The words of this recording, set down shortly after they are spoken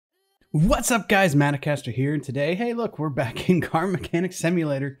What's up, guys? Matocaster here, and today, hey, look, we're back in Car Mechanic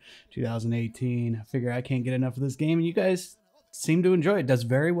Simulator 2018. I figure I can't get enough of this game, and you guys seem to enjoy it. It does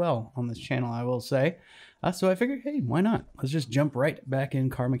very well on this channel, I will say. So I figured, hey, why not? Let's just jump right back in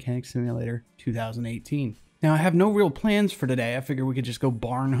Car Mechanic Simulator 2018. Now, I have no real plans for today. I figure we could just go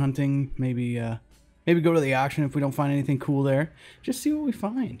barn hunting, maybe go to the auction if we don't find anything cool there. Just see what we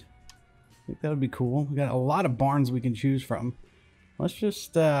find. I think that would be cool. We got a lot of barns we can choose from. Let's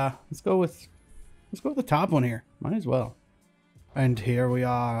just let's go with the top one here. Might as well. And here we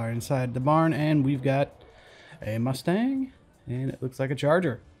are inside the barn, and we've got a Mustang, and it looks like a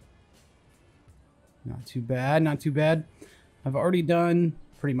Charger. Not too bad, not too bad. I've already done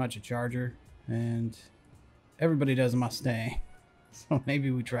pretty much a Charger, and everybody does a Mustang. So maybe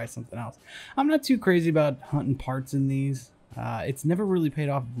we try something else. I'm not too crazy about hunting parts in these. It's never really paid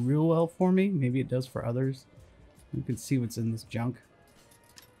off real well for me. Maybe it does for others. You can see what's in this junk.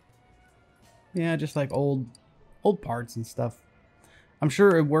 Yeah, just like old parts and stuff. I'm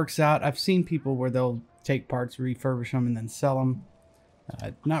sure it works out. I've seen people where they'll take parts, refurbish them, and then sell them.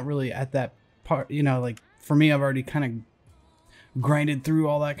 Not really at that part, you know, like for me, I've already kind of grinded through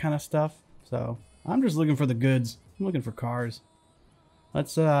all that kind of stuff. So I'm just looking for the goods. I'm looking for cars.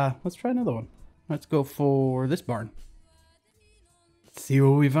 Let's try another one. Let's go for this barn. Let's see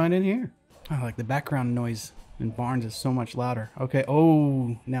what we find in here. I like the background noise in barns is so much louder. Okay,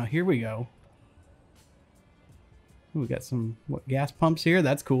 oh, now here we go. We got some gas pumps here.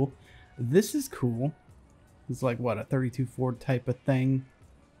 That's cool. This is cool. It's like what, a 32 Ford type of thing.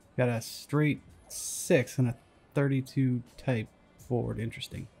 Got a straight 6 and a 32 type Ford.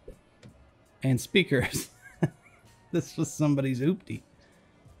 Interesting. And speakers. This was somebody's hooptie.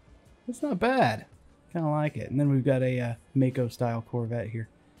 That's not bad. Kind of like it. And then we've got a Mako style Corvette here.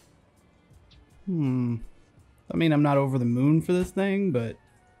 I mean, I'm not over the moon for this thing, but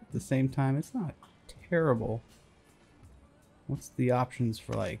at the same time, it's not terrible. What's the options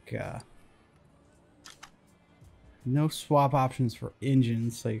for, like, no swap options for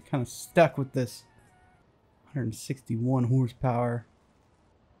engines, so you're kind of stuck with this 161 horsepower.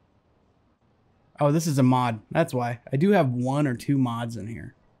 Oh, this is a mod. That's why. I do have 1 or 2 mods in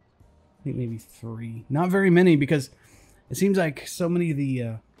here. I think maybe 3. Not very many, because it seems like so many of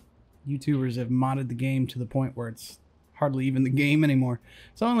the YouTubers have modded the game to the point where it's hardly even the game anymore.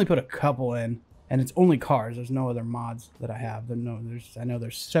 So I only put a couple in. And it's only cars. There's no other mods that I have. I know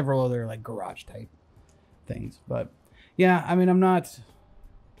there's several other like garage type things. But yeah, I mean, I'm not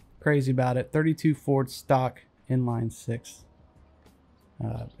crazy about it. 32 Ford stock inline 6.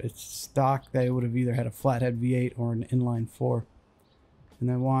 It's stock. They would have either had a flathead V8 or an inline 4. And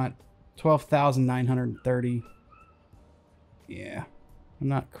they want 12,930. Yeah, I'm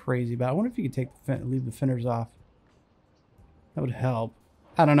not crazy about it. I wonder if you could leave the fenders off. That would help.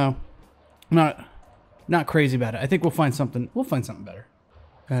 I don't know. I'm not crazy about it. I think we'll find something better.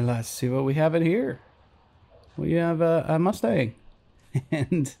 And let's see what we have in here. We have a Mustang.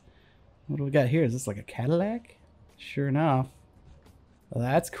 And what do we got here? Is this like a Cadillac? Sure enough. Well,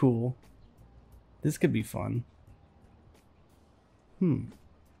 that's cool. This could be fun.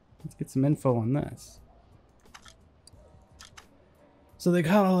 Let's get some info on this. So they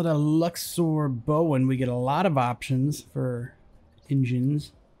call it a Luxor Bowen. We get a lot of options for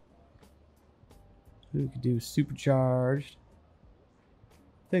engines. We could do supercharged.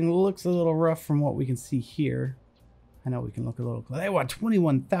 Thing looks a little rough from what we can see here. I know we can look a little close. They want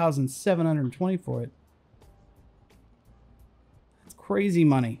 21,720 for it. That's crazy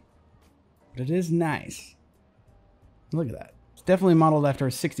money. But it is nice. Look at that. It's definitely modeled after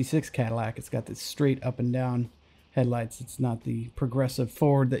a 66 Cadillac. It's got this straight up and down headlights. It's not the progressive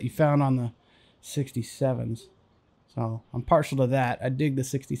Ford that you found on the 67s. So I'm partial to that. I dig the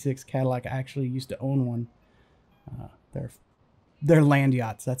 66 Cadillac. I actually used to own one. They're land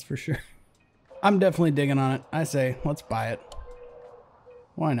yachts, that's for sure. I'm definitely digging on it. I say, let's buy it.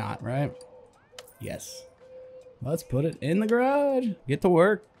 Why not, right? Yes. Let's put it in the garage. Get to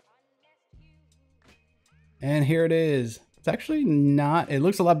work. And here it is. It's actually not, it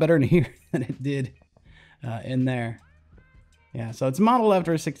looks a lot better in here than it did in there. Yeah, so it's modeled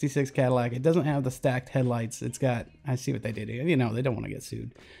after a 66 Cadillac. It doesn't have the stacked headlights. It's got, I see what they did here. You know, they don't want to get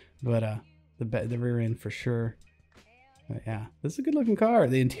sued. But the rear end for sure. But yeah, this is a good looking car.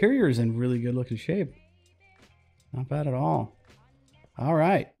 The interior is in really good looking shape. Not bad at all. All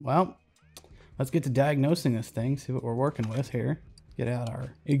right, well, let's get to diagnosing this thing. See what we're working with here. Get out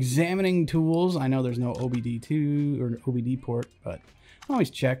our examining tools. I know there's no OBD2 or OBD port, but I always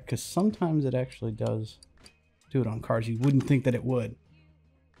check because sometimes it actually does do it on cars you wouldn't think that it would.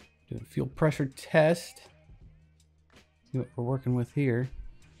 Do a fuel pressure test. See what we're working with here.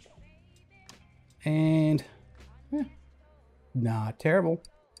 And not terrible.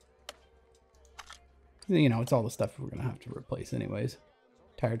 You know, it's all the stuff we're gonna have to replace anyways.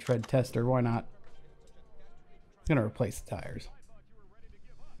 Tire tread tester, why not? I'm gonna replace the tires.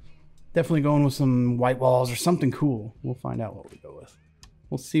 Definitely going with some white walls or something cool. We'll find out what we go with.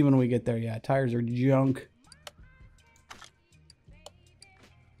 We'll see when we get there. Yeah, tires are junk.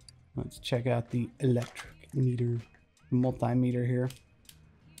 Let's check out the electric meter, multimeter here.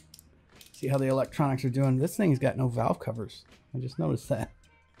 See how the electronics are doing. This thing's got no valve covers. I just noticed that.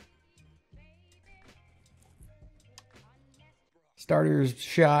 Starter's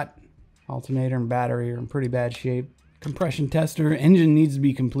shot. Alternator and battery are in pretty bad shape. Compression tester. Engine needs to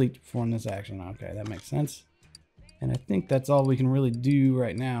be complete to perform this action. Okay, that makes sense. And I think that's all we can really do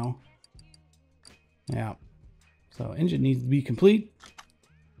right now. Yeah. So engine needs to be complete.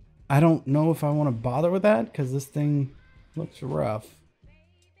 I don't know if I want to bother with that because this thing looks rough.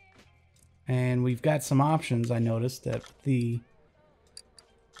 And we've got some options. I noticed that the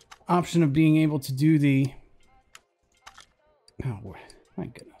option of being able to do the... Oh, my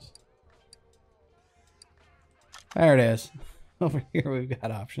goodness. There it is. Over here we've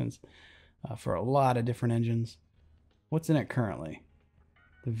got options for a lot of different engines. What's in it currently?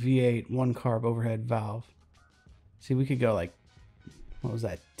 The V8 one carb overhead valve. See, we could go like, what was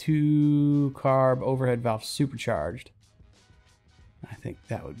that? 2 carb overhead valve supercharged. I think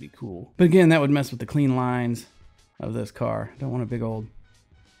that would be cool. But again, that would mess with the clean lines of this car. Don't want a big old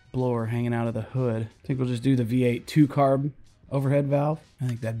blower hanging out of the hood. I think we'll just do the V8 2 carb overhead valve. I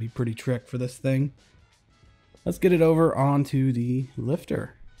think that'd be pretty trick for this thing. Let's get it over onto the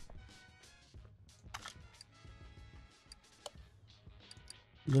lifter.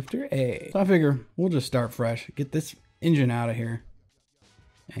 Lifter A. So I figure we'll just start fresh, get this engine out of here,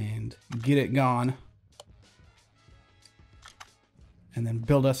 and get it gone. And then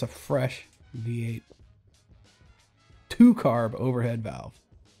build us a fresh V8 2 carb overhead valve.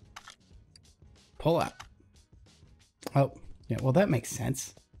 Pull out. Oh, yeah, well that makes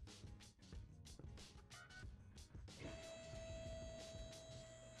sense.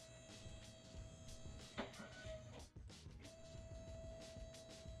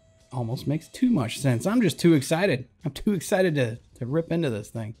 Almost makes too much sense. I'm just too excited. I'm too excited to rip into this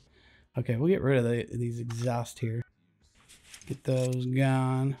thing. Okay, we'll get rid of these exhaust here. Get those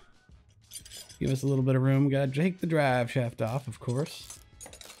gone. Give us a little bit of room. Gotta take the drive shaft off, of course.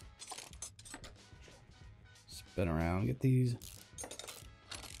 Spin around. Get these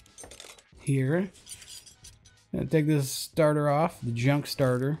here. Gonna take this starter off, the junk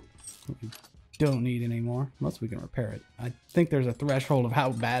starter. We don't need anymore, unless we can repair it. I think there's a threshold of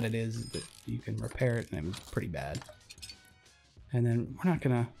how bad it is that you can repair it, and it was pretty bad. And then we're not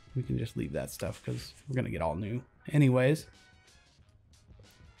gonna, we can just leave that stuff because we're gonna get all new anyways.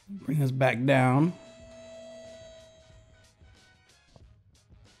 Bring this back down.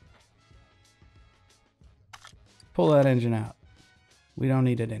 Pull that engine out. We don't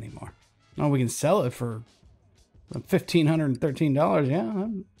need it anymore. Oh, we can sell it for $1,513. Yeah,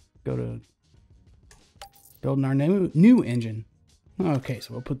 I'll go to building our new engine. Okay,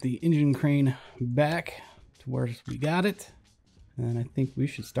 so we'll put the engine crane back to where we got it. And I think we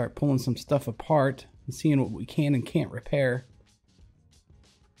should start pulling some stuff apart and seeing what we can and can't repair.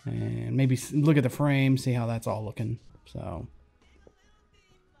 And maybe look at the frame, see how that's all looking. So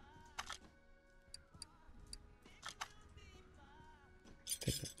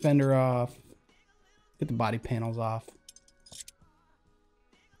take the fender off, get the body panels off.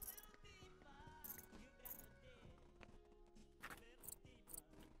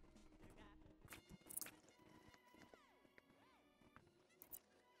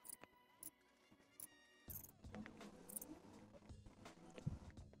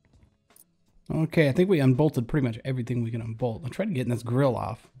 Okay, I think we unbolted pretty much everything we can unbolt. I tried getting this grill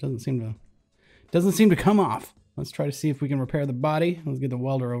off. It doesn't seem to come off. Let's try to see if we can repair the body. Let's get the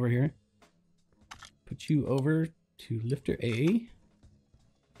welder over here. Put you over to lifter A.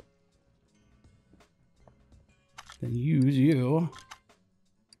 Then use you.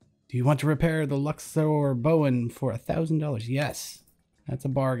 Do you want to repair the Luxor Bowen for $1,000? Yes, that's a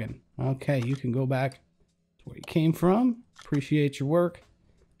bargain. Okay, you can go back to where you came from. Appreciate your work.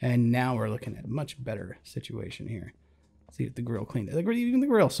 And now we're looking at a much better situation here. See if the grill cleaned it. Even the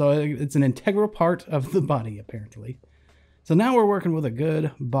grill. So it's an integral part of the body, apparently. So now we're working with a good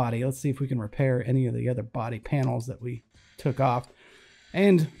body. Let's see if we can repair any of the other body panels that we took off.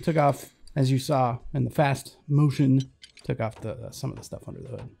 And took off, as you saw in the fast motion, took off some of the stuff under the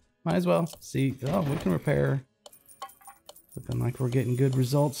hood. Might as well see. Oh, we can repair. Looking like we're getting good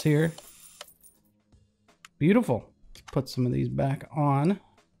results here. Beautiful. Let's put some of these back on.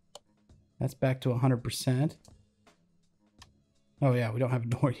 That's back to 100%. Oh yeah, we don't have a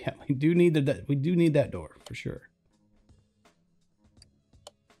door yet. We do need that door for sure.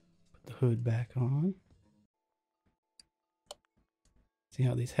 Put the hood back on. See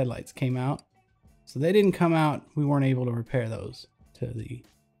how these headlights came out? So they didn't come out. We weren't able to repair those to the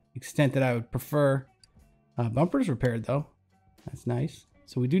extent that I would prefer. Bumpers repaired though. That's nice.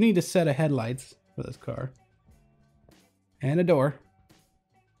 So we do need a set of headlights for this car. And a door.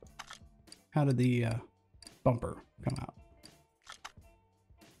 How did the bumper come out?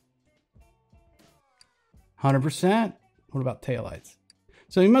 100%? What about taillights?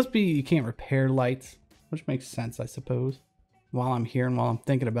 So you can't repair lights, which makes sense, I suppose. While I'm here and while I'm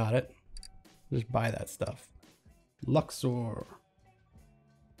thinking about it, just buy that stuff. Luxor.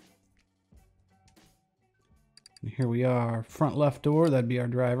 And here we are, front left door, that'd be our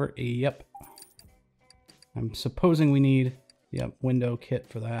driver. Yep. I'm supposing we need, yep, window kit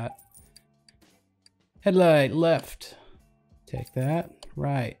for that. Headlight, left. Take that.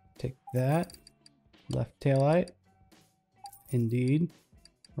 Right, take that. Left taillight. Indeed.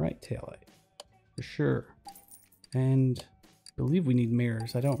 Right taillight. For sure. And I believe we need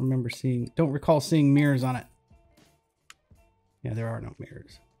mirrors. I don't recall seeing mirrors on it. Yeah, there are no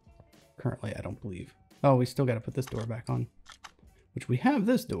mirrors. Currently, I don't believe. Oh, we still got to put this door back on. Which we have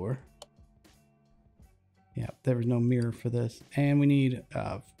this door. Yeah, there was no mirror for this. And we need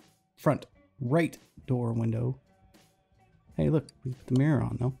front right door window. Hey, look, we put the mirror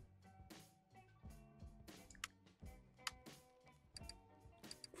on though.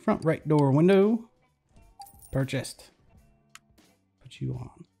 Front right door window. Purchased. Put you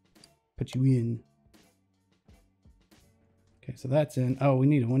on. Put you in. Okay, so that's in. Oh, we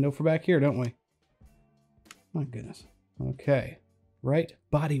need a window for back here, don't we? My goodness. Okay. Right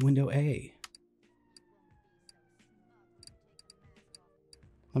body window A.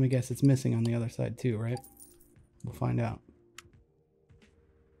 Let me guess, it's missing on the other side too, right? We'll find out.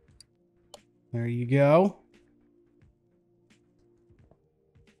 There you go.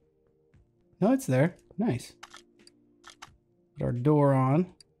 No, it's there. Nice. Put our door on.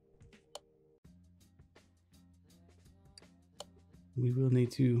 We will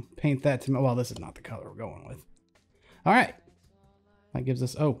need to paint that to, well, this is not the color we're going with. All right. That gives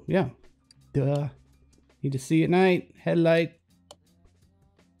us, oh, yeah. Duh. Need to see at night. Headlight.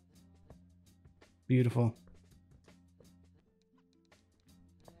 Beautiful.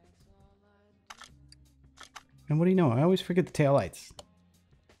 And what do you know? I always forget the taillights.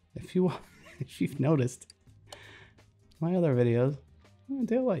 If you've noticed my other videos,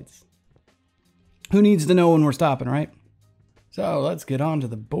 taillights. Who needs to know when we're stopping, right? So let's get on to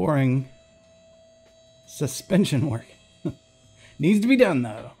the boring suspension work. Needs to be done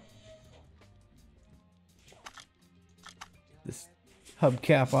though. This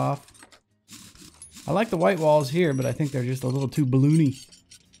hubcap off. I like the white walls here, but I think they're just a little too balloony.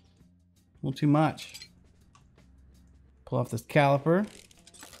 A little too much. Pull off this caliper.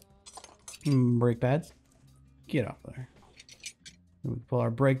 Brake pads. Get off there. Then we pull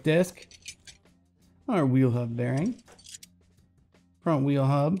our brake disc. Our wheel hub bearing. Front wheel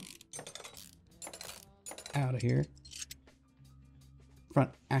hub. Out of here.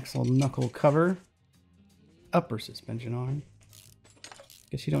 Front axle knuckle cover. Upper suspension arm.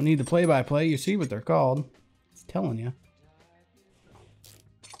 Guess you don't need the play-by-play. You see what they're called. It's telling you.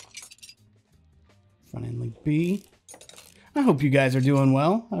 Front end link B. I hope you guys are doing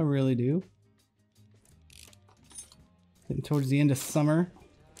well. I really do. Getting towards the end of summer.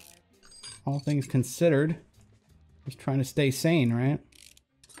 All things considered. Just trying to stay sane, right?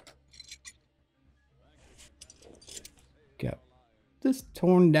 Got this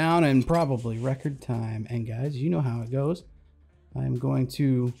torn down in probably record time. And guys, you know how it goes. I'm going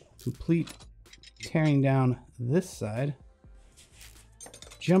to complete tearing down this side.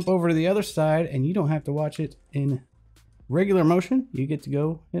 Jump over to the other side, and you don't have to watch it in regular motion. You get to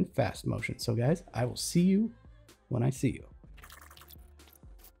go in fast motion. So guys, I will see you when I see you.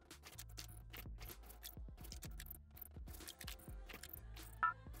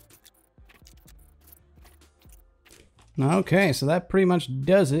 Okay, so that pretty much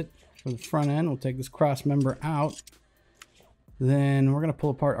does it for the front end. We'll take this cross member out. Then we're going to pull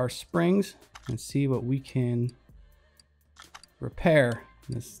apart our springs and see what we can repair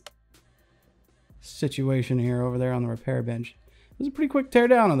in this situation here over there on the repair bench. It was a pretty quick tear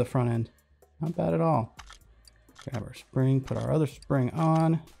down on the front end. Not bad at all. Grab our spring, put our other spring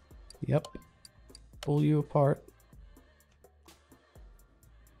on. Yep. Pull you apart.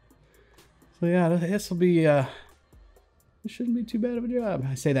 So yeah, this will be it shouldn't be too bad of a job.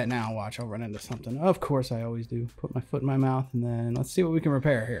 I say that now, watch, I'll run into something. Of course I always do. Put my foot in my mouth, and then let's see what we can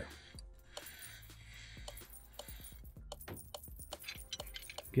repair here.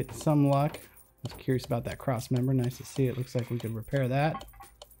 get some luck. I was curious about that cross member. Nice to see. It looks like we could repair that.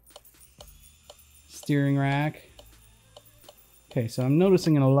 Steering rack. Okay, so I'm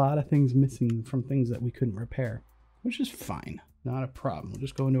noticing a lot of things missing from things that we couldn't repair, which is fine. Not a problem. We'll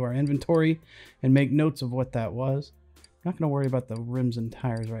just go into our inventory and make notes of what that was. I'm not going to worry about the rims and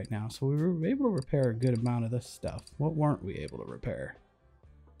tires right now. So we were able to repair a good amount of this stuff. What weren't we able to repair?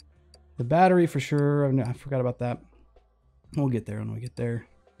 The battery for sure. I forgot about that. We'll get there when we get there.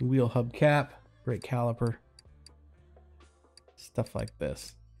 The wheel hub cap, brake caliper, stuff like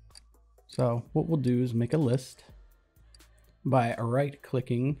this. So what we'll do is make a list by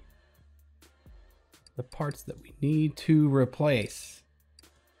right-clicking the parts that we need to replace.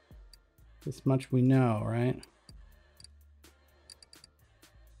 This much we know, right?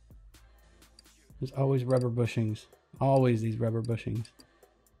 There's always rubber bushings. Always these rubber bushings.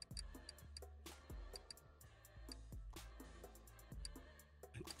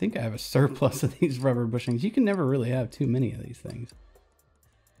 I think I have a surplus of these rubber bushings. You can never really have too many of these things.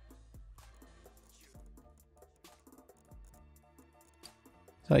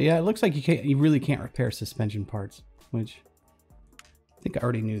 So yeah, it looks like you really can't repair suspension parts, which I think I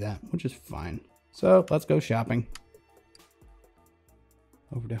already knew that, which is fine. So let's go shopping.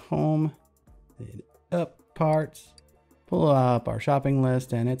 Over to home, hit up parts, pull up our shopping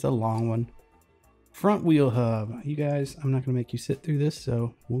list, and it's a long one. Front wheel hub. You guys, I'm not gonna make you sit through this,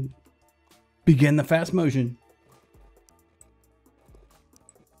 so we'll begin the fast motion.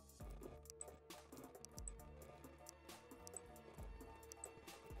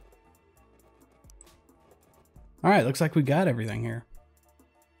 All right, looks like we got everything here.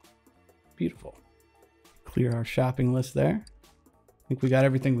 Beautiful. Clear our shopping list there. I think we got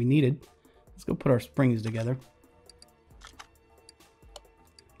everything we needed. Let's go put our springs together.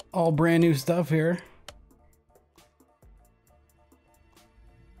 All brand new stuff here.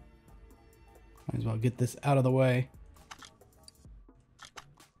 Might as well get this out of the way.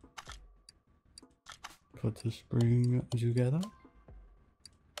 Put the spring together.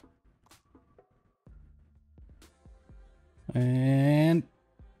 And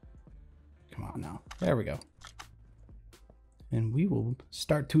come on now. There we go. And we will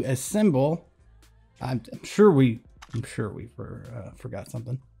start to assemble. I'm sure we forgot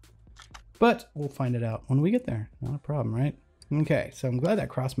something, but we'll find it out when we get there. Not a problem, right? Okay, so I'm glad that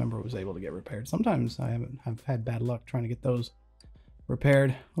cross member was able to get repaired. Sometimes I've had bad luck trying to get those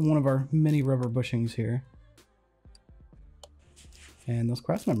repaired on one of our many rubber bushings here. And those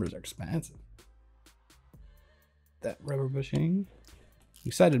cross members are expensive. That rubber bushing. I'm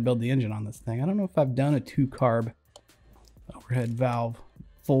excited to build the engine on this thing. I don't know if I've done a 2-carb overhead valve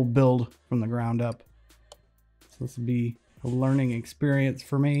full build from the ground up. So this will be a learning experience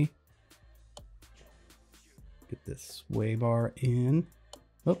for me. Get this sway bar in.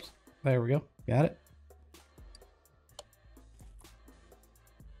 Oops, there we go. Got it.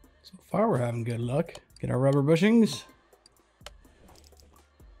 So far we're having good luck. Get our rubber bushings.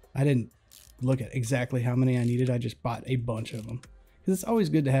 I didn't look at exactly how many I needed. I just bought a bunch of them because it's always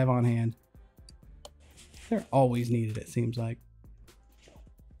good to have on hand. They're always needed, it seems like.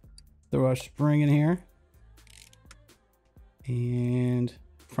 Throw our spring in here. And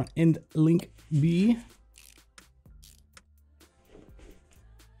front end link B.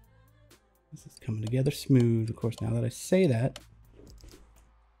 This is coming together smooth. Of course, now that I say that,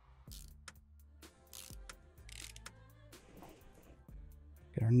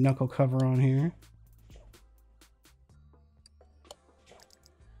 get our knuckle cover on here.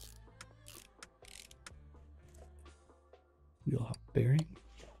 Wheel hub bearing.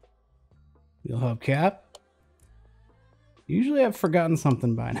 Wheel hub cap. Usually I've forgotten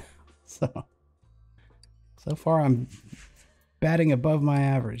something by now. So far I'm batting above my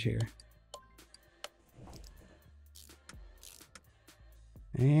average here.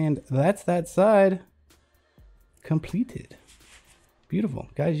 And that's that side completed. Beautiful.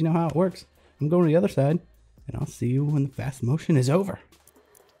 Guys, you know how it works. I'm going to the other side, and I'll see you when the fast motion is over.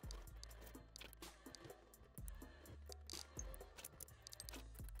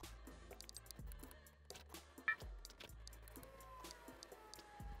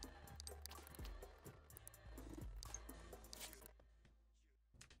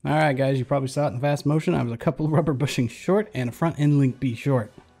 All right, guys, you probably saw it in fast motion. I was a couple of rubber bushings short and a front end link B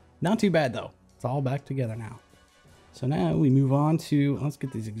short. Not too bad, though. It's all back together now. So now we move on to, let's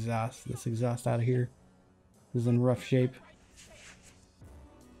get this exhaust out of here. This is in rough shape.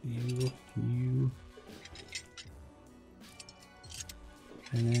 You.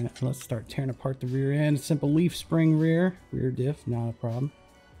 And then let's start tearing apart the rear end. Simple leaf spring rear diff, not a problem.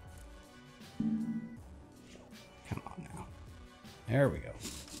 Come on now. There we go.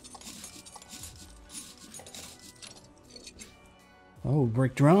 Oh,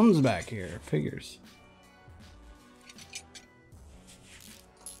 brake drums back here. Figures.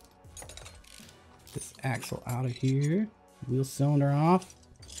 This axle out of here. Wheel cylinder off.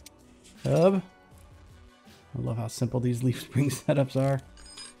 Hub. I love how simple these leaf spring setups are.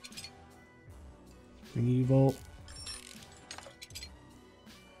 Spring U-bolt.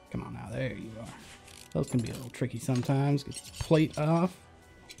 Come on now, there you are. Those can be a little tricky sometimes. Get this plate off.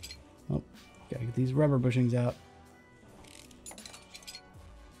 Oh, gotta get these rubber bushings out.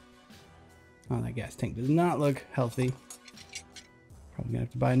 Oh, that gas tank does not look healthy. Probably gonna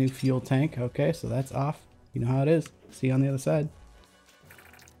have to buy a new fuel tank. Okay, so that's off. You know how it is. See you on the other side.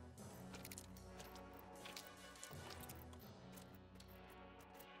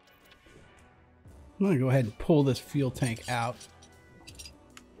 I'm gonna go ahead and pull this fuel tank out.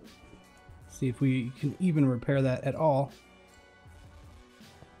 See if we can even repair that at all.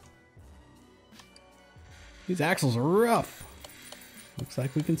 These axles are rough. Looks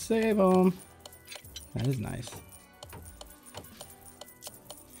like we can save them. That is nice.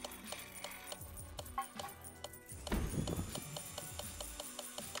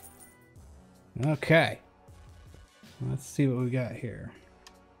 Okay. Let's see what we got here.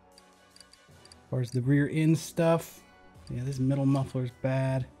 As far as the rear end stuff, yeah, this middle muffler's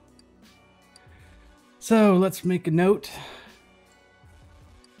bad. So let's make a note.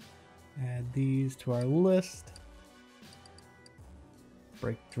 Add these to our list.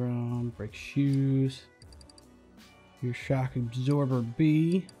 Brake drum, brake shoes. Your shock absorber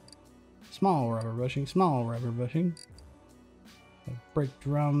B. Small rubber bushing, small rubber bushing. A brake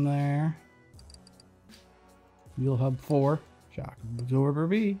drum there. Wheel hub 4. Shock absorber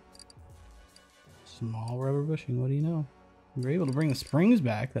B. Small rubber bushing, what do you know? We were able to bring the springs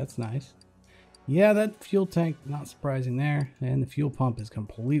back, that's nice. Yeah, that fuel tank, not surprising there. And the fuel pump is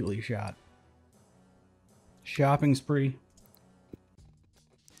completely shot. Shopping spree.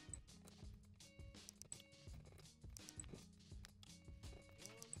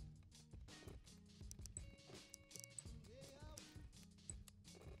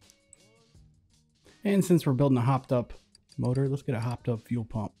 And since we're building a hopped up motor, let's get a hopped up fuel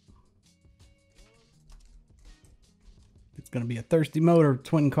pump. It's going to be a thirsty motor,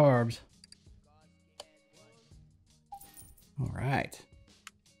 twin carbs. All right.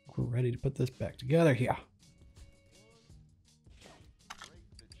 We're ready to put this back together here.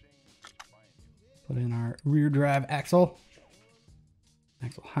 Put in our rear drive axle.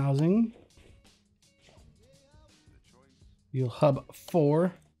 Axle housing. Wheel hub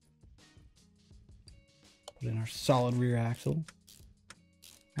 4. Put in our solid rear axle.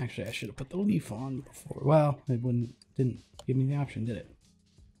 Actually, I should have put the leaf on before. Well, it didn't give me the option, did it?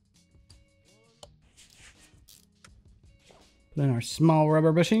 Put in our small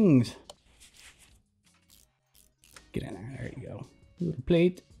rubber bushings. Get in there. There you go. Little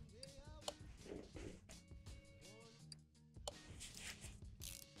plate.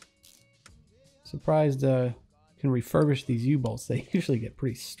 Surprised can refurbish these U-bolts. They usually get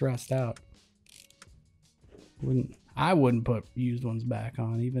pretty stressed out. I wouldn't put used ones back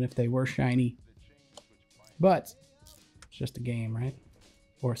on, even if they were shiny. But it's just a game, right?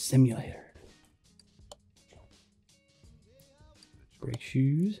 Or a simulator. Brake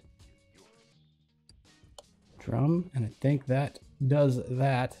shoes. Drum, and I think that does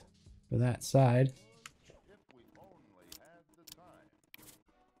that for that side.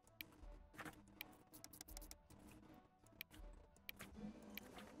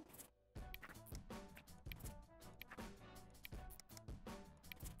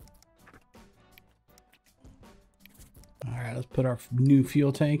 All right, let's put our new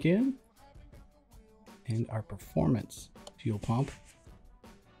fuel tank in and our performance fuel pump.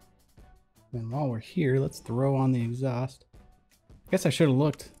 And while we're here, let's throw on the exhaust. I guess I should have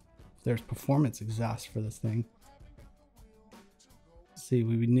looked if there's performance exhaust for this thing. Let's see,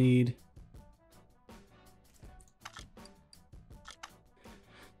 we would need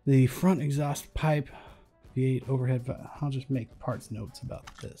the front exhaust pipe, V8 overhead valve. I'll just make parts notes about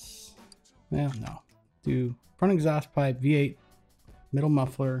this. Well, no. Do front exhaust pipe, V8, middle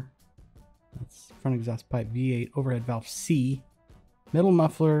muffler. That's front exhaust pipe, V8 overhead valve C, middle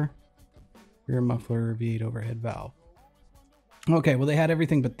muffler, rear muffler, V8 overhead valve. Okay, well they had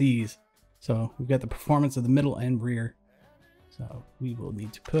everything but these. So we've got the performance of the middle and rear. So we will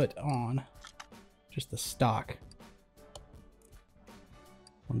need to put on just the stock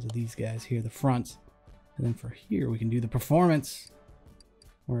ones of these guys here, the fronts. And then for here we can do the performance.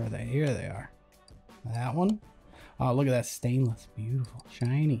 Where are they? Here they are. That one. Oh, look at that stainless. Beautiful.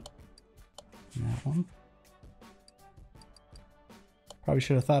 Shiny. And that one. Probably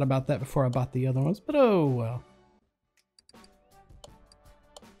should have thought about that before I bought the other ones, but oh well.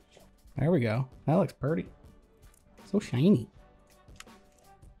 There we go. That looks pretty. So shiny.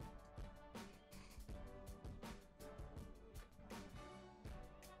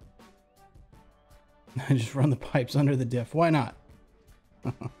 Just run the pipes under the diff. Why not?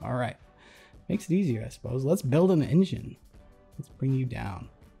 All right. Makes it easier, I suppose. Let's build an engine. Let's bring you down.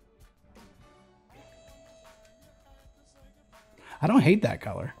 I don't hate that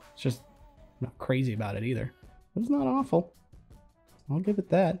color. It's just not crazy about it either. It's not awful. I'll give it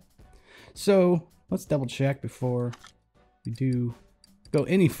that. So let's double check before we do go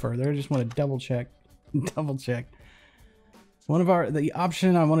any further. I just want to double check. Double check. The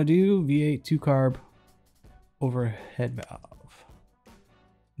option I want to do, V8 2-carb overhead valve.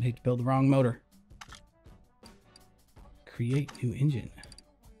 I hate to build the wrong motor. Create new engine.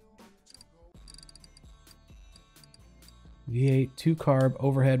 V8 2-carb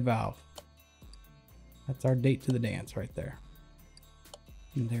overhead valve. That's our date to the dance right there.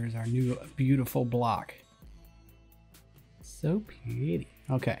 And there's our new beautiful block. So pretty.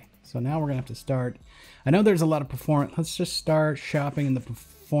 Okay, so now we're gonna have to start. I know there's a lot of performance. Let's just start shopping in the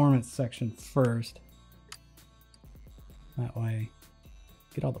performance section first. That way,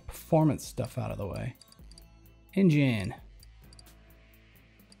 get all the performance stuff out of the way. Engine.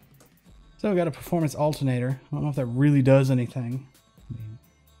 So we got a performance alternator. I don't know if that really does anything,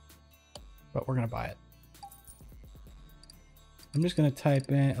 but we're gonna buy it. I'm just gonna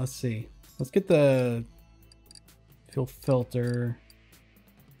type in, let's see. Let's get the fuel filter.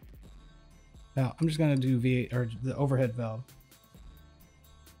 Now, I'm just gonna do V8 or the overhead valve.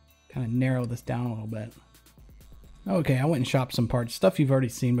 Kind of narrow this down a little bit. Okay, I went and shopped some parts. Stuff you've already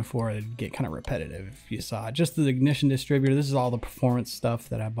seen before. It'd get kind of repetitive if you saw it. Just the ignition distributor. This is all the performance stuff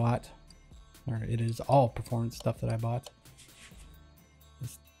that I bought. Or it is all performance stuff that I bought.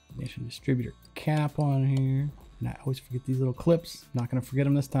 This ignition distributor cap on here. And I always forget these little clips. Not going to forget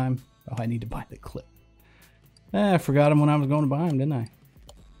them this time. Oh, I need to buy the clip. I forgot them when I was going to buy them, didn't I?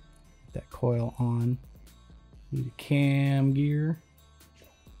 Get that coil on. Need a cam gear.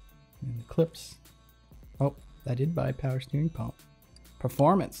 And the clips. Oh, I did buy power steering pump.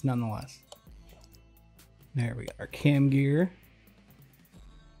 Performance, nonetheless. There we got our cam gear.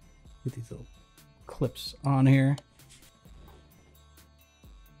 Get these little clips on here.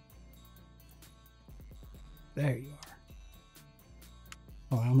 There you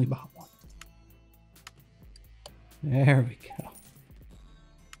are. Oh, I only bought one. There we go.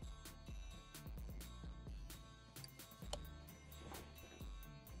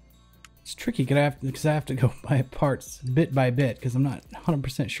 It's tricky because I have to go buy parts bit by bit because I'm not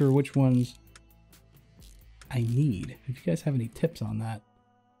 100% sure which ones I need. If you guys have any tips on that.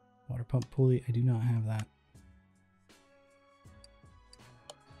 Water pump pulley, I do not have that.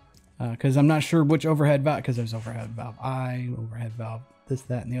 Because I'm not sure which overhead valve, because there's overhead valve I, overhead valve this,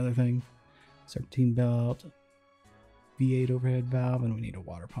 that, and the other thing. Serpentine belt, V8 overhead valve, and we need a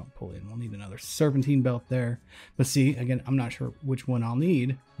water pump pulley, and we'll need another serpentine belt there. But see, again, I'm not sure which one I'll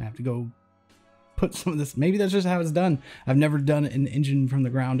need. I have to go put some of this. Maybe that's just how it's done. I've never done an engine from the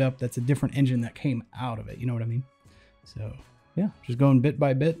ground up. That's a different engine that came out of it. You know what I mean? So yeah, just going bit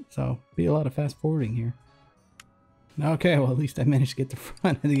by bit. So be a lot of fast forwarding here. Okay, well, at least I managed to get the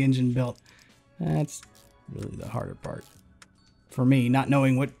front of the engine built. That's really the harder part for me, not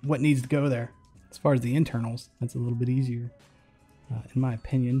knowing what needs to go there. As far as the internals, that's a little bit easier, in my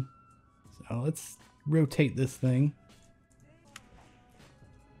opinion. So let's rotate this thing.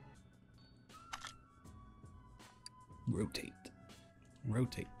 Rotate.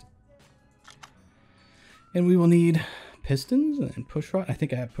 Rotate. And we will need pistons and push rod. I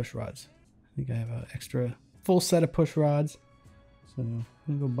think I have push rods. I think I have an extra full set of push rods. So I'm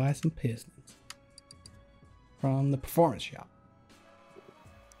gonna go buy some pistons from the performance shop.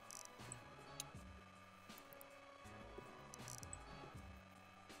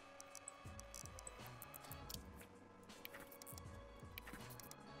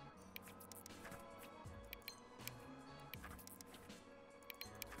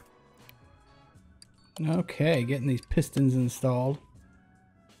 Okay, getting these pistons installed.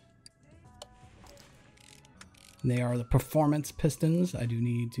 They are the performance pistons. I do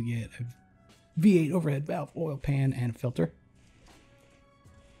need to get a V8 overhead valve, oil pan, and filter.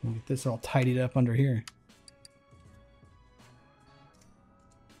 We'll get this all tidied up under here.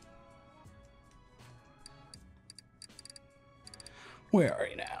 Where are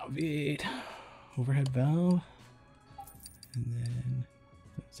you now? V8 overhead valve. And then,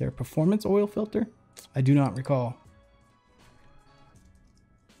 is there a performance oil filter? I do not recall.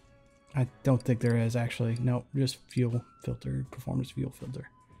 I don't think there is actually. Nope, just fuel filter, performance fuel filter.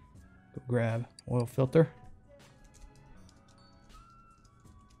 Go grab oil filter.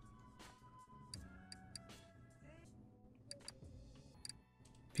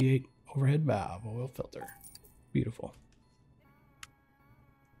 V8 overhead valve, oil filter. Beautiful.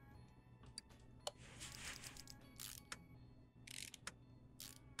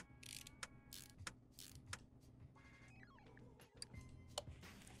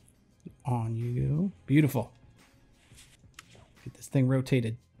 On you go. Beautiful. Get this thing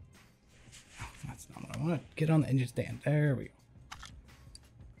rotated. Oh, that's not what I want. Get on the engine stand. There we go.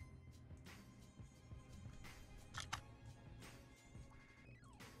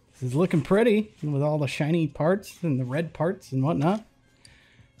 This is looking pretty with all the shiny parts and the red parts and whatnot.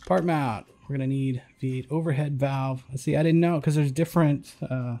 Part mount. We're going to need the overhead valve. Let's see, I didn't know because there's different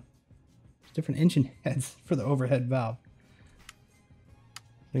engine heads for the overhead valve.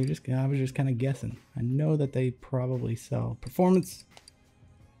 So I was just kind of guessing. I know that they probably sell performance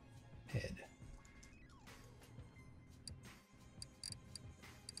head.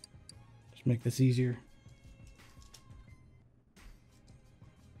 Just make this easier.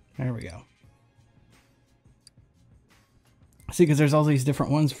 There we go. See, because there's all these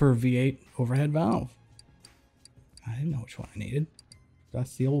different ones for V8 overhead valve. I didn't know which one I needed.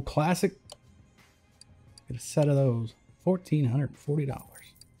 That's the old classic. Get a set of those. $1,440.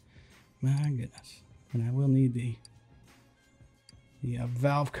 My goodness. And I will need the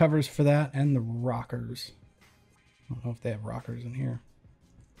valve covers for that and the rockers. I don't know if they have rockers in here.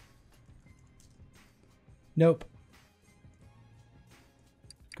 Nope.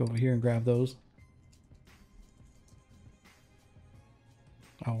 Go over here and grab those.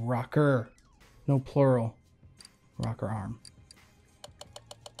 Oh, rocker. No plural. Rocker arm.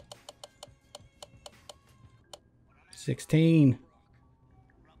 16.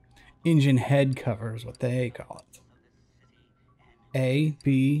 Engine head cover is what they call it. A,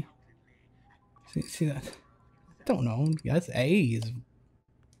 B. See that? I don't know. That's A.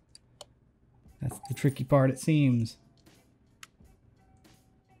 That's the tricky part, it seems.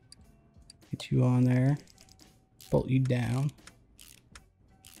 Get you on there. Bolt you down.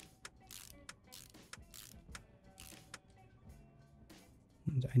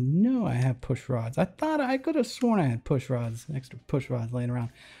 And I know I have push rods. I could have sworn I had push rods, extra push rods laying around.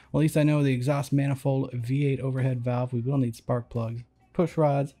 Well, at least I know the exhaust manifold V8 overhead valve. We will need spark plugs. Push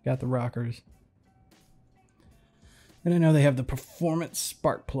rods, got the rockers. And I know they have the performance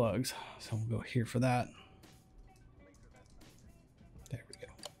spark plugs. So we'll go here for that. There we go.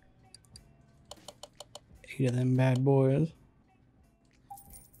 8 of them bad boys.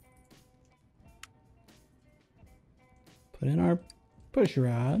 Put in our push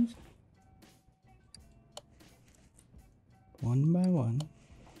rods. One by one.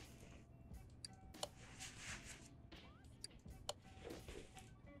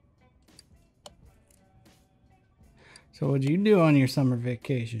 So what'd you do on your summer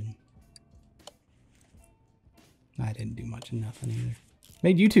vacation? I didn't do much of nothing either.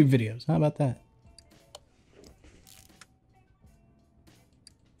 Made YouTube videos. How about that?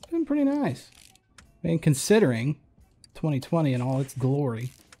 It's been pretty nice. And considering 2020 and all its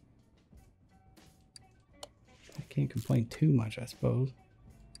glory, I can't complain too much, I suppose.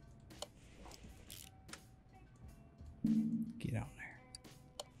 Get out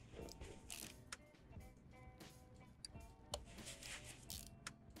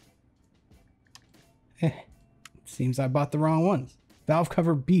there. Seems I bought the wrong ones. Valve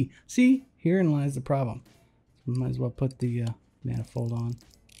cover B. See, herein lies the problem. So might as well put the manifold on.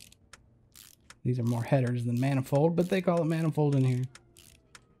 These are more headers than manifold, but they call it manifold in here.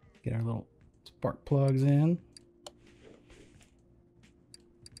 Get our little spark plugs in.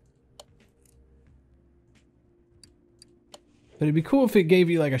 But it'd be cool if it gave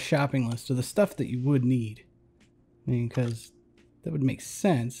you like a shopping list of the stuff that you would need. I mean, because that would make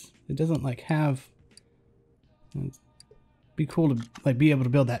sense. It doesn't like have... It'd be cool to like be able to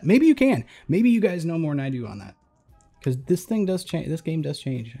build that. Maybe you can. Maybe you guys know more than I do on that. Because this thing does change. This game does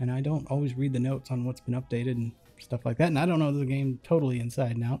change. And I don't always read the notes on what's been updated and stuff like that. And I don't know the game totally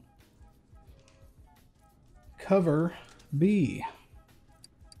inside and out. Cover B.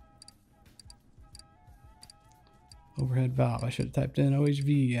 Overhead valve. I should have typed in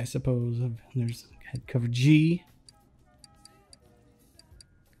OHV, I suppose. There's head cover G.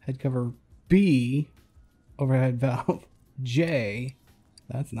 Head cover B. Overhead valve J.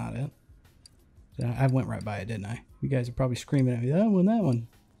 That's not it. I went right by it, didn't I? You guys are probably screaming at me. That one, that one.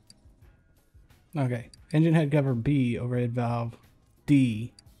 Okay. Engine head cover B. Overhead valve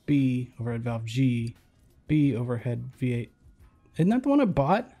D. B. Overhead valve G. B. Overhead V8. Isn't that the one I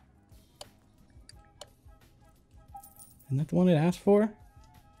bought? Isn't that the one it asked for?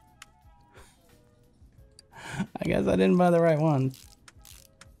 I guess I didn't buy the right one.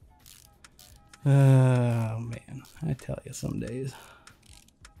 Oh, man. I tell you some days.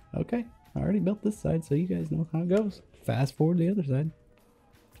 Okay, I already built this side, so you guys know how it goes. Fast forward the other side.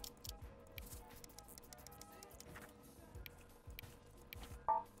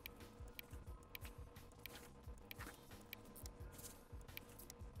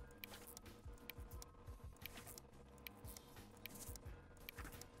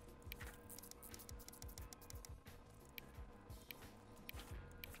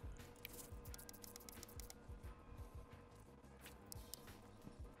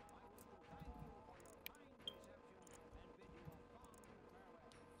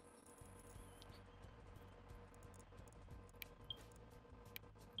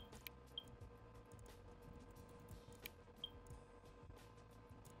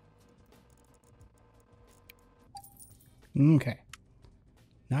 Okay.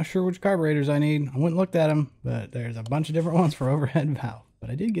 Not sure which carburetors I need. I went and looked at them, but there's a bunch of different ones for overhead valve.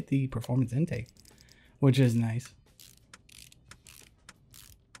 But I did get the performance intake, which is nice.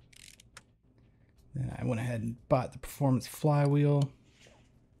 Then I went ahead and bought the performance flywheel.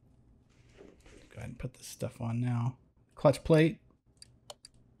 Go ahead and put this stuff on now. Clutch plate.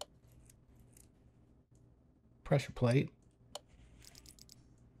 Pressure plate.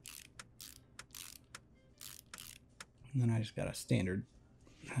 And then I just got a standard.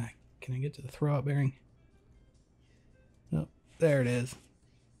 Can I get to the throw out bearing? Nope. There it is.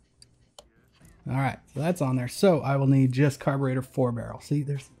 All right, so that's on there. So I will need just carburetor 4-barrel. See,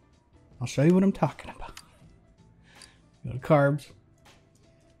 I'll show you what I'm talking about. Go to carbs.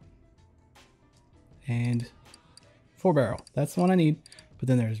 And 4-barrel. That's the one I need. But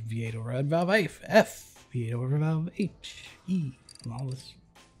then there's V8 overhead valve F, V8 overhead valve H, E, and all this.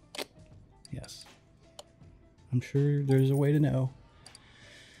 Yes. I'm sure there's a way to know.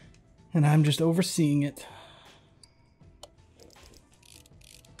 And I'm just overseeing it.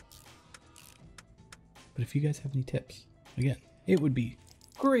 But if you guys have any tips, again, it would be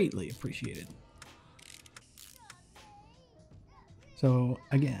greatly appreciated. So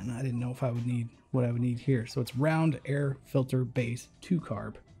again, I didn't know if I would need what I would need here. So it's round air filter base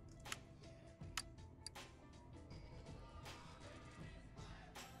 2-carb.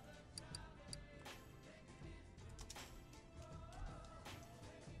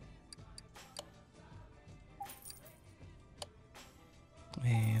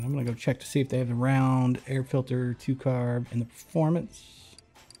 And I'm going to go check to see if they have the round air filter 2-carb in the performance.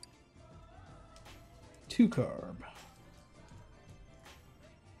 2-carb.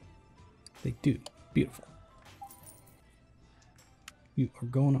 They do. Beautiful. You are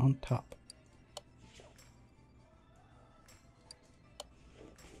going on top.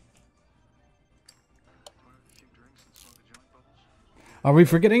 Are we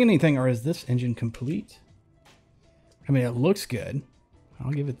forgetting anything, or is this engine complete? I mean, it looks good. I'll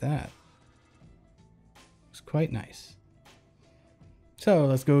give it that. It's quite nice. So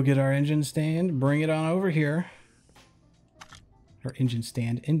let's go get our engine stand, bring it on over here. Our engine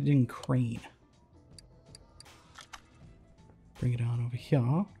stand, engine crane. Bring it on over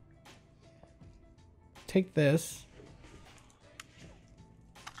here. Take this.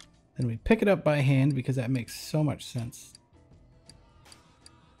 Then we pick it up by hand because that makes so much sense.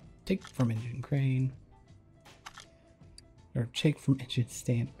 Take from engine crane. Or take from engine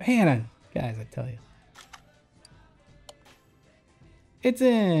stand. Man, guys, I tell you. It's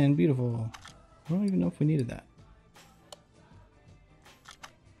in. Beautiful. I don't even know if we needed that.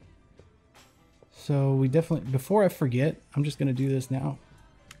 So we definitely, before I forget, I'm just going to do this now.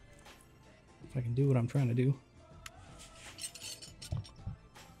 If I can do what I'm trying to do.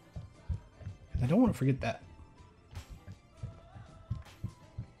 I don't want to forget that.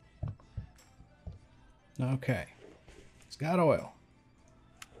 Okay. It's got oil.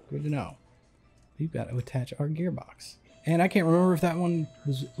 Good to know. We've got to attach our gearbox. And I can't remember if that one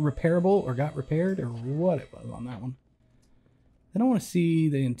was repairable or got repaired or what it was on that one. Then I want to see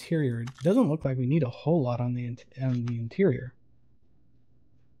the interior. It doesn't look like we need a whole lot on the interior.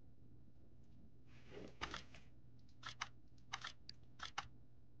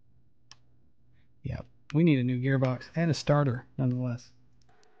 Yeah, we need a new gearbox and a starter nonetheless.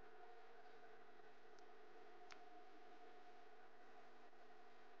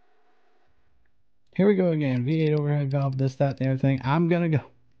 Here we go again. V8 overhead valve, this, that, and the other thing. I'm going to go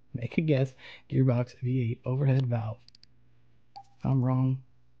make a guess. Gearbox V8 overhead valve. If I'm wrong,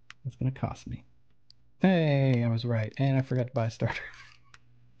 it's going to cost me. Hey, I was right. And I forgot to buy a starter.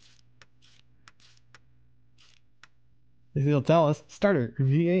 They'll tell us starter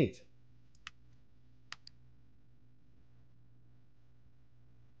V8.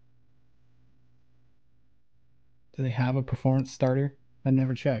 Do they have a performance starter? I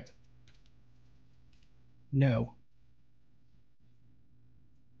never checked. No.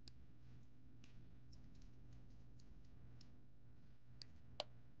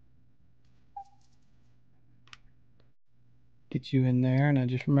 get you in there, and I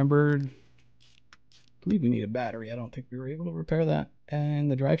just remembered, I believe we need a battery. I don't think we were able to repair that.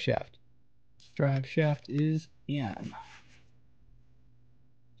 And the drive shaft. Drive shaft is in.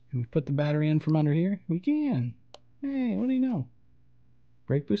 Can we put the battery in from under here? We can. Hey, what do you know?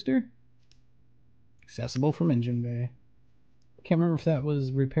 Brake booster? Accessible from engine bay. Can't remember if that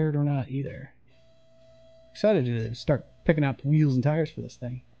was repaired or not either. Excited to start picking out the wheels and tires for this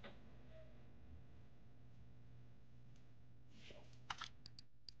thing.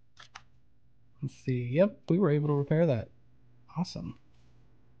 Let's see. Yep, we were able to repair that. Awesome.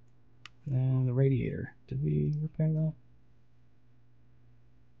 And the radiator. Did we repair that?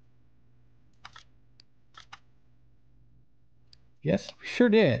 Yes, we sure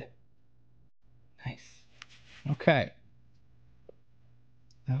did. Nice. Okay.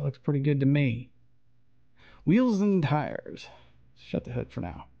 That looks pretty good to me. Wheels and tires. Shut the hood for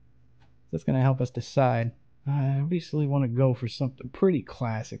now. That's going to help us decide. I obviously want to go for something pretty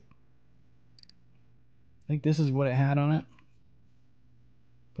classic. I think this is what it had on it.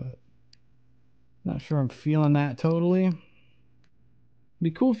 But not sure I'm feeling that totally. It'd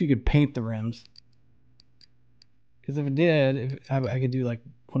be cool if you could paint the rims. Because if it did, if I could do like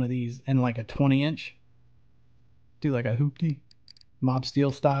one of these and like a 20-inch. Do like a hooptie. Mob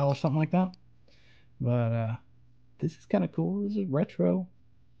steel style or something like that. But this is kind of cool. This is retro.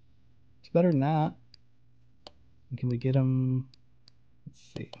 It's better than that. And can we get them? Let's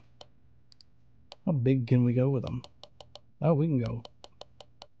see. How big can we go with them? Oh, we can go.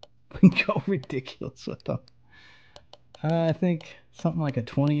 We can go ridiculous with them. I think something like a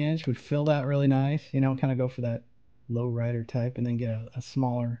 20-inch would fill that really nice. You know, kind of go for that low rider type, and then get a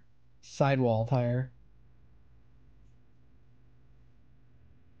smaller sidewall tire.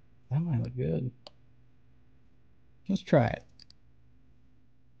 That might look good. Let's try it.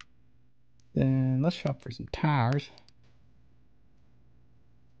 Then let's shop for some tires.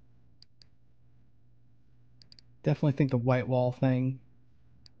 Definitely think the white wall thing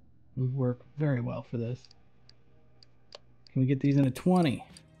would work very well for this. Can we get these in a 20?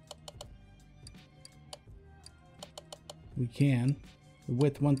 We can. The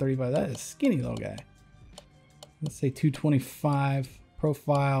width 135. That is a skinny little guy. Let's say 225.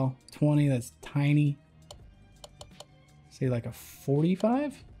 Profile 20. That's tiny. Say like a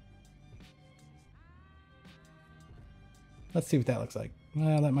 45. Let's see what that looks like.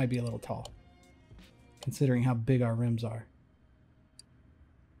 Well, that might be a little tall, considering how big our rims are.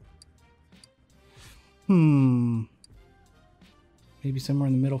 Maybe somewhere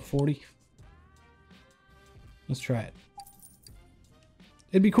in the middle, 40. Let's try it.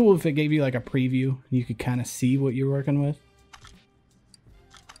 It'd be cool if it gave you like a preview and you could kind of see what you're working with.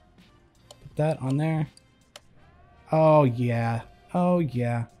 Put that on there. Oh yeah. Oh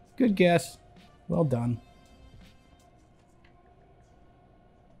yeah. Good guess. Well done.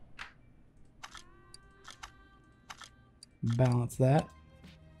 Balance that.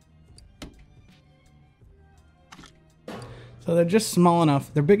 So they're just small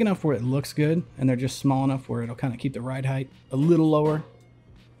enough. They're big enough where it looks good, and they're just small enough where it'll kind of keep the ride height a little lower.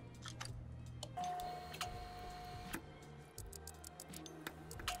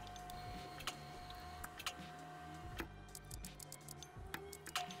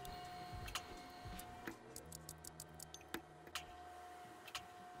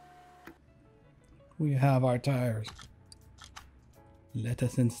 We have our tires. Let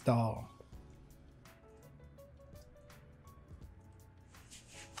us install.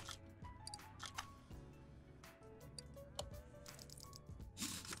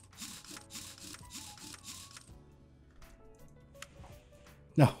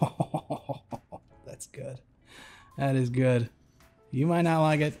 No, that's good. That is good. You might not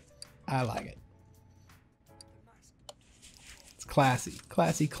like it. I like it. It's classy,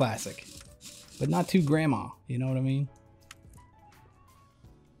 classy, classic, but not too grandma. You know what I mean?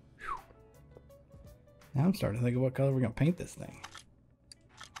 Whew. Now I'm starting to think of what color we're gonna paint this thing.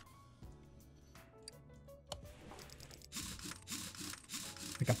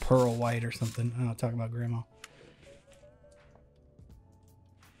 Like a pearl white or something. I don't know, talking about grandma.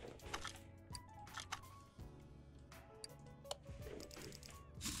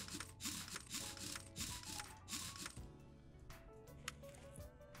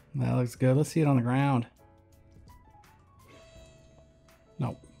 That looks good. Let's see it on the ground.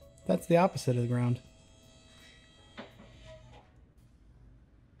 Nope. That's the opposite of the ground.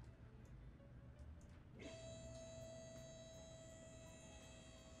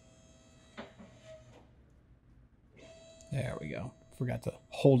 There we go. Forgot to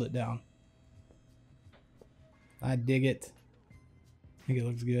hold it down. I dig it. I think it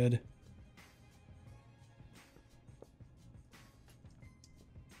looks good.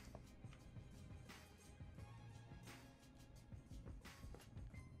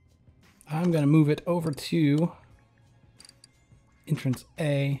 I'm going to move it over to entrance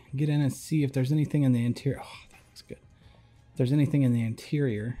A, get in and see if there's anything in the interior. Oh, that looks good. If there's anything in the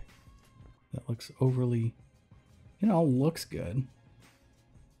interior that looks overly, you know, looks good.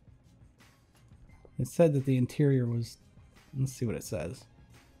 It said that the interior was, let's see what it says.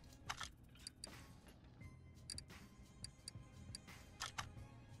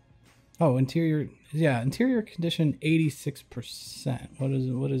 Oh, interior, yeah, interior condition 86%.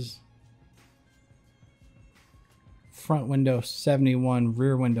 What is front window 71,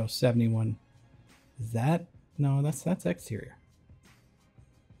 rear window 71? Is that, no, that's exterior.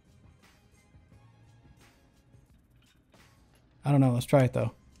 I don't know, let's try it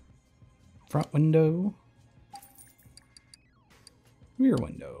though. Front window, rear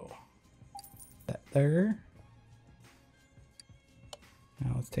window, that there.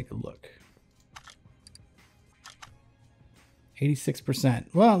 Now let's take a look.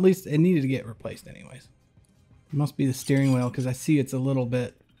 86%. Well, at least it needed to get replaced anyways. It must be the steering wheel because I see it's a little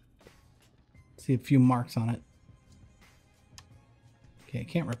bit, see a few marks on it. Okay, I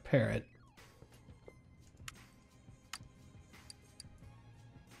can't repair it.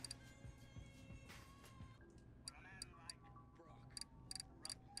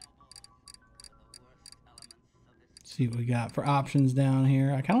 See what we got for options down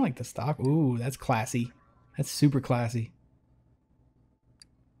here. I kind of like the stock. Ooh, that's classy. That's super classy.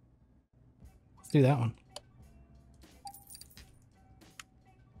 Let's do that one.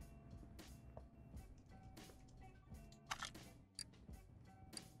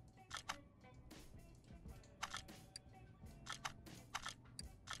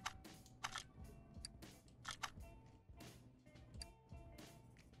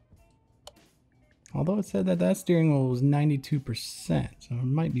 Although it said that that steering wheel was 92%, so it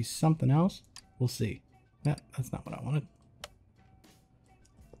might be something else. We'll see. That's not what I wanted.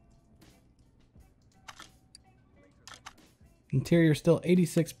 Interior still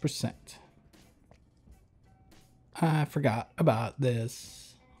 86%. I forgot about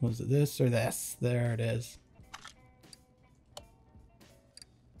this. Was it this or this? There it is.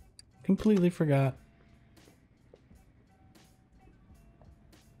 Completely forgot.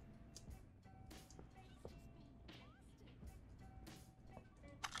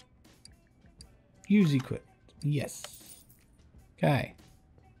 Use equipment. Yes. Okay.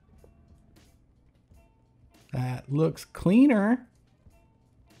 That looks cleaner.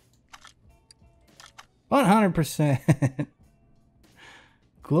 100%.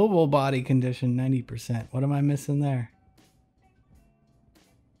 Global body condition 90%. What am I missing there?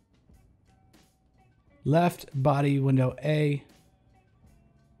 Left body window A.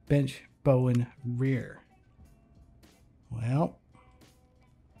 Bench Bowen rear. Well.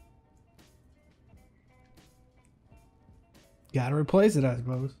 Gotta replace it, I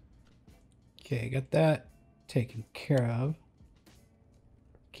suppose. Okay, got that taken care of.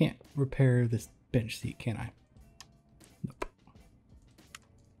 Can't repair this bench seat, can I? Nope.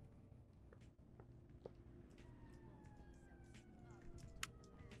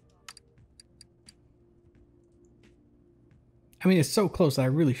 I mean, it's so close I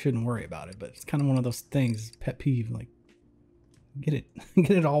really shouldn't worry about it, but it's kind of one of those things, pet peeve, like, get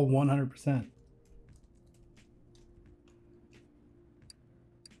it all 100%.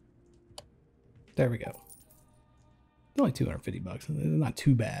 There we go. Only 250 bucks. It's not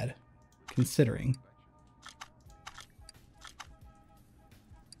too bad, considering.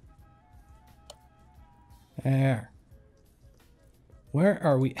 There. Where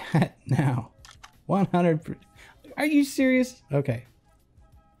are we at now? 100. Are you serious? Okay.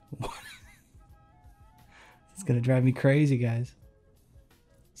 It's gonna drive me crazy, guys.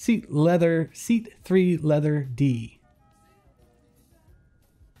 Seat 3 leather D.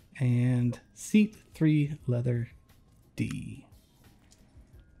 And seat 3 leather D.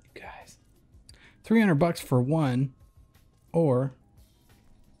 Guys, 300 bucks for one, or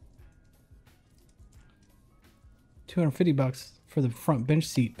 250 bucks for the front bench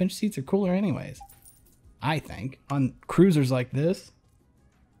seat. Bench seats are cooler anyways, I think, on cruisers like this.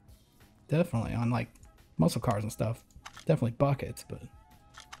 Definitely on like muscle cars and stuff. Definitely buckets, but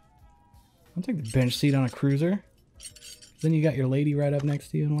I'll take the bench seat on a cruiser. Then you got your lady right up next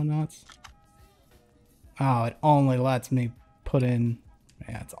to you and whatnots. Oh, it only lets me put in...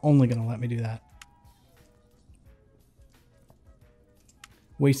 Yeah, it's only going to let me do that.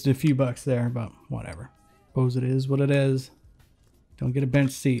 Wasted a few bucks there, but whatever. Suppose it is what it is. Don't get a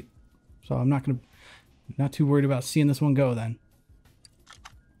bench seat. So I'm not too worried about seeing this one go then.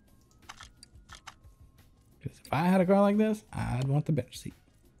 Because if I had a car like this, I'd want the bench seat.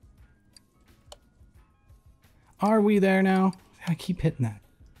 Are we there now? I keep hitting that.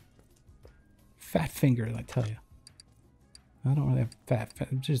 fat fingers, I tell you. I don't really have fat,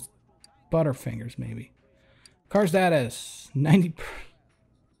 just butter fingers, maybe. Car status, 90.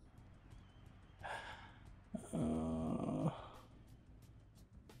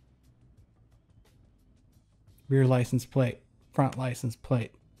 Rear license plate, front license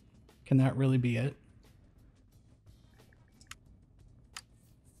plate. Can that really be it?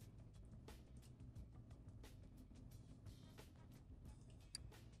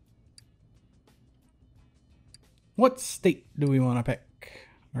 What state do we want to pick?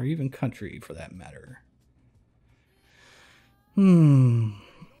 Or even country, for that matter.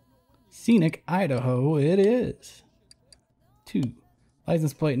 Scenic Idaho it is. 2.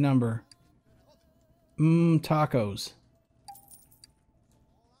 License plate number. Tacos.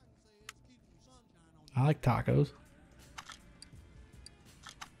 I like tacos.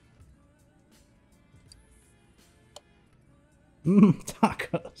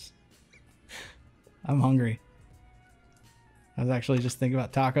 Tacos. I'm hungry. I was actually just thinking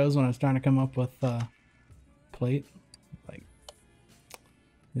about tacos when I was trying to come up with plate. Like,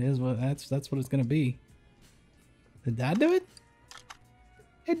 it is what that's what it's gonna be. Did that do it?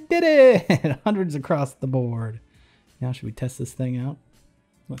 It did it! Hundreds across the board. Now should we test this thing out?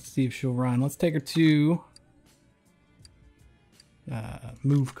 Let's see if she'll run. Let's take her to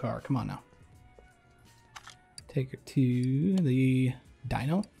move car. Come on now. Take her to the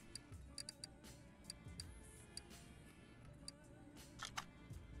dyno.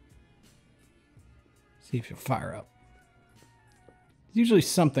 See if she'll fire up. There's usually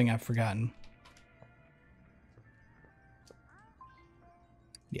something I've forgotten.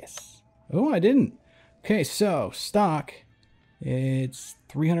 Yes. Oh, I didn't. Okay, so stock. It's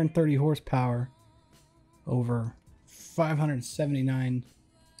 330 horsepower over 579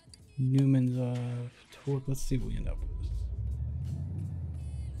 newtons of torque. Let's see what we end up with.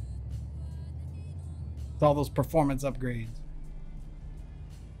 With all those performance upgrades.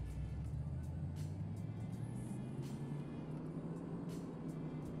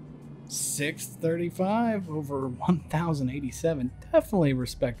 635 over 1087. Definitely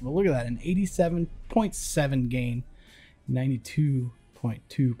respectable. Look at that, an 87.7 gain,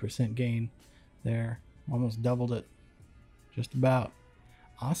 92.2% gain there. Almost doubled it. Just about.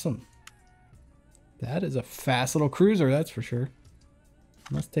 Awesome. That is a fast little cruiser, that's for sure.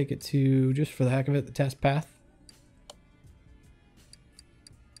 Let's take it to, just for the heck of it, the test path.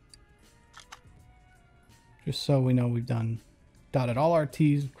 Just so we know we've dotted all our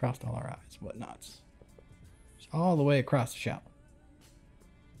T's, crossed all our I's, whatnots. Just all the way across the shop.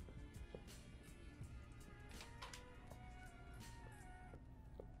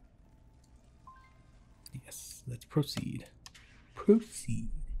 Yes, let's proceed. Proceed.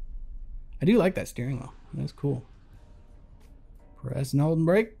 I do like that steering wheel. That's cool. Press and hold and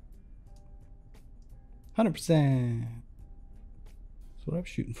brake. 100%. That's what I'm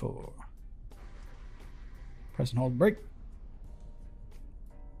shooting for. Press and hold and brake.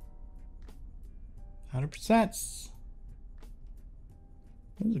 100%. This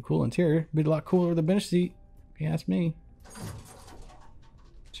is a cool interior. Be a lot cooler with the bench seat, if you ask me.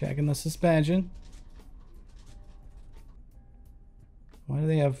 Checking the suspension. Why do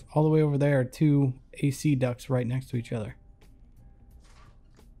they have all the way over there 2 AC ducts right next to each other?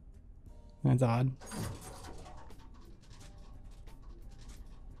 That's odd.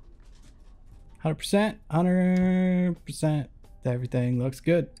 100%, 100%. Everything looks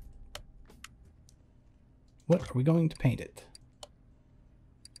good. What are we going to paint it?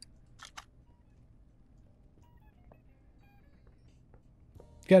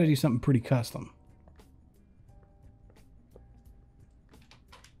 Got to do something pretty custom.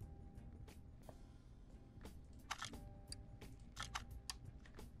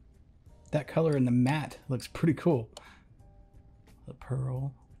 That color in the matte looks pretty cool. The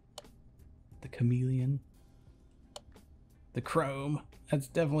pearl, the chameleon, the chrome. That's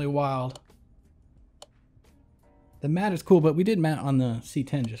definitely wild. The matte is cool, but we did matte on the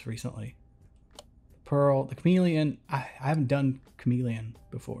C10 just recently. Pearl, the chameleon. I haven't done chameleon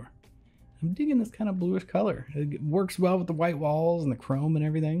before. I'm digging this kind of bluish color. It works well with the white walls and the chrome and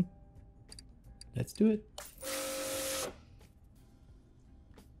everything. Let's do it.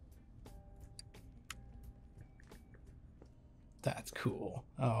 That's cool.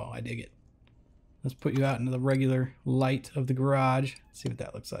 Oh, I dig it. Let's put you out into the regular light of the garage. See what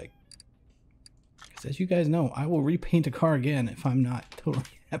that looks like. Because as you guys know, I will repaint a car again if I'm not totally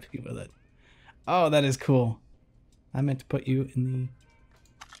happy with it. Oh, that is cool. I meant to put you in the...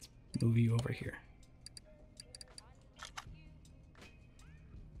 Let's move you over here.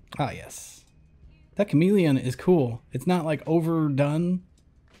 Ah, yes. That chameleon is cool. It's not like overdone.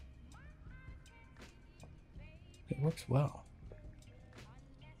 works well.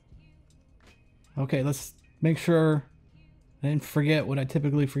 Okay, let's make sure I didn't forget what I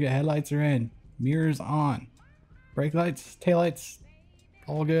typically forget. Headlights are in. Mirrors on. Brake lights, taillights,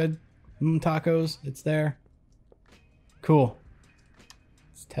 all good. Tacos, it's there. Cool.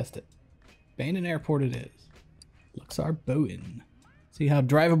 Let's test it. Abandoned airport it is. Luxor Boatin'. See how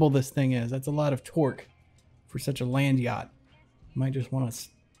drivable this thing is. That's a lot of torque for such a land yacht. Might just want to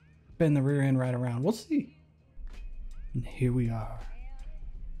spin the rear end right around. We'll see. And here we are.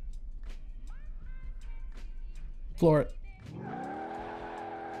 Floor it.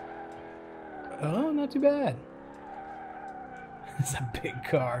 Oh, not too bad. It's a big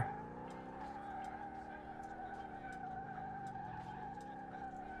car.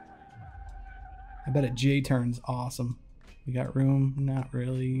 I bet a J-turn's awesome. We got room? Not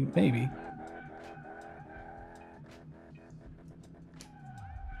really. Maybe.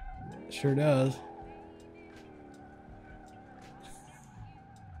 Sure does.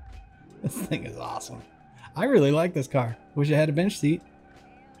 This thing is awesome. I really like this car. Wish it had a bench seat,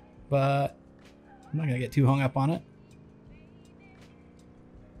 but I'm not gonna get too hung up on it.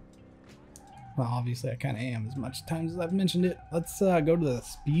 Well, obviously I kind of am as much times as I've mentioned it. Let's go to the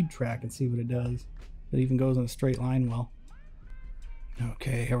speed track and see what it does. It even goes in a straight line well.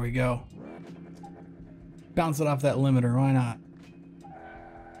 Okay, here we go. Bounce it off that limiter, why not?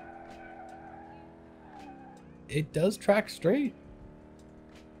 It does track straight.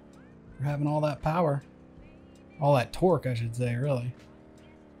 For having all that power. All that torque, I should say, really.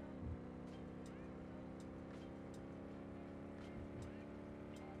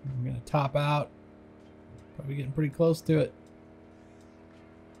 I'm gonna top out. Probably getting pretty close to it.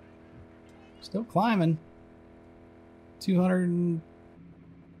 Still climbing. 200.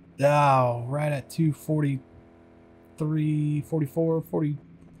 Oh, right at 243, 44, 40,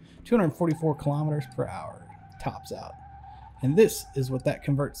 244 kilometers per hour. Tops out. And this is what that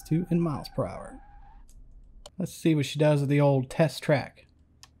converts to in miles per hour. Let's see what she does with the old test track.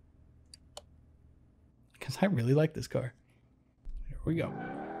 Because I really like this car. Here we go.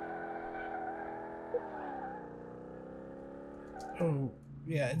 Oh,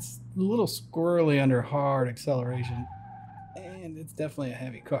 yeah, it's a little squirrely under hard acceleration. And it's definitely a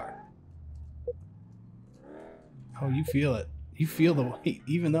heavy car. Oh, you feel it. You feel the weight,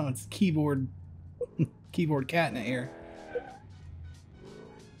 even though it's keyboard cat in the air.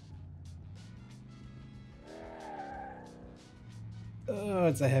 Oh,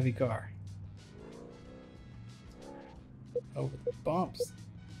 it's a heavy car. Over the bumps.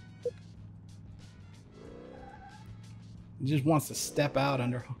 It just wants to step out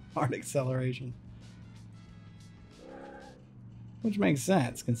under hard acceleration. Which makes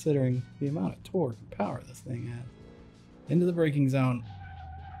sense considering the amount of torque and power this thing has. Into the braking zone.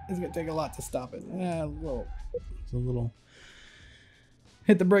 It's going to take a lot to stop it. Yeah, it's a little...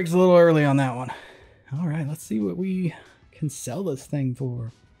 Hit the brakes a little early on that one. Alright, let's see what we can sell this thing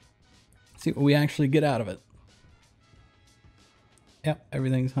for. See what we actually get out of it. Yep,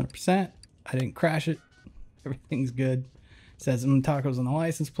 everything's 100%. I didn't crash it. Everything's good. It says tacos on the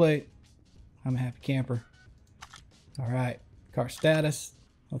license plate. I'm a happy camper. Alright, car status.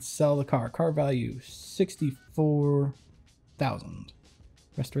 Let's sell the car. Car value, $64,000.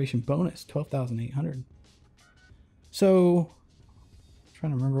 Restoration bonus, $12,800. So, I'm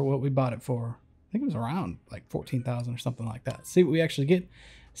trying to remember what we bought it for. I think it was around like $14,000 or something like that. See what we actually get.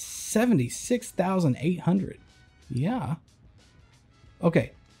 $76,800. Yeah.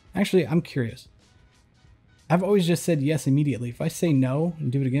 Okay. Actually, I'm curious. I've always just said yes immediately. If I say no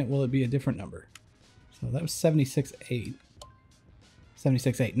and do it again, will it be a different number? So that was 76.8.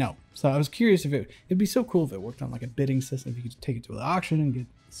 76.8. No. So I was curious if it'd be so cool if it worked on like a bidding system. If you could take it to the auction and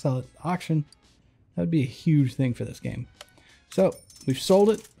sell it at the auction. That would be a huge thing for this game. So we've sold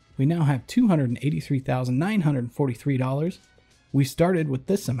it. We now have $283,943. We started with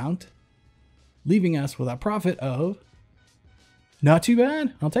this amount, leaving us with a profit of not too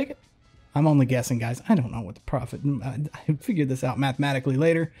bad. I'll take it. I'm only guessing, guys. I don't know what the profit. I figured this out mathematically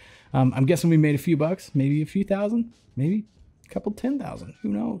later. I'm guessing we made a few bucks, maybe a few thousand, maybe a couple 10,000. Who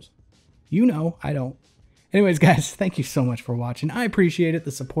knows? You know, I don't. Anyways, guys, thank you so much for watching. I appreciate it.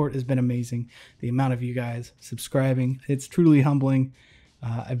 The support has been amazing. The amount of you guys subscribing, it's truly humbling.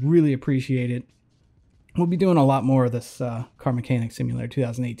 I really appreciate it. We'll be doing a lot more of this Car Mechanic Simulator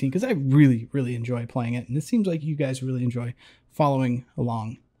 2018 because I really, really enjoy playing it. And it seems like you guys really enjoy following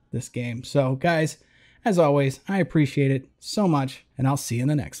along this game. So, guys, as always, I appreciate it so much, and I'll see you in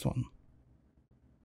the next one.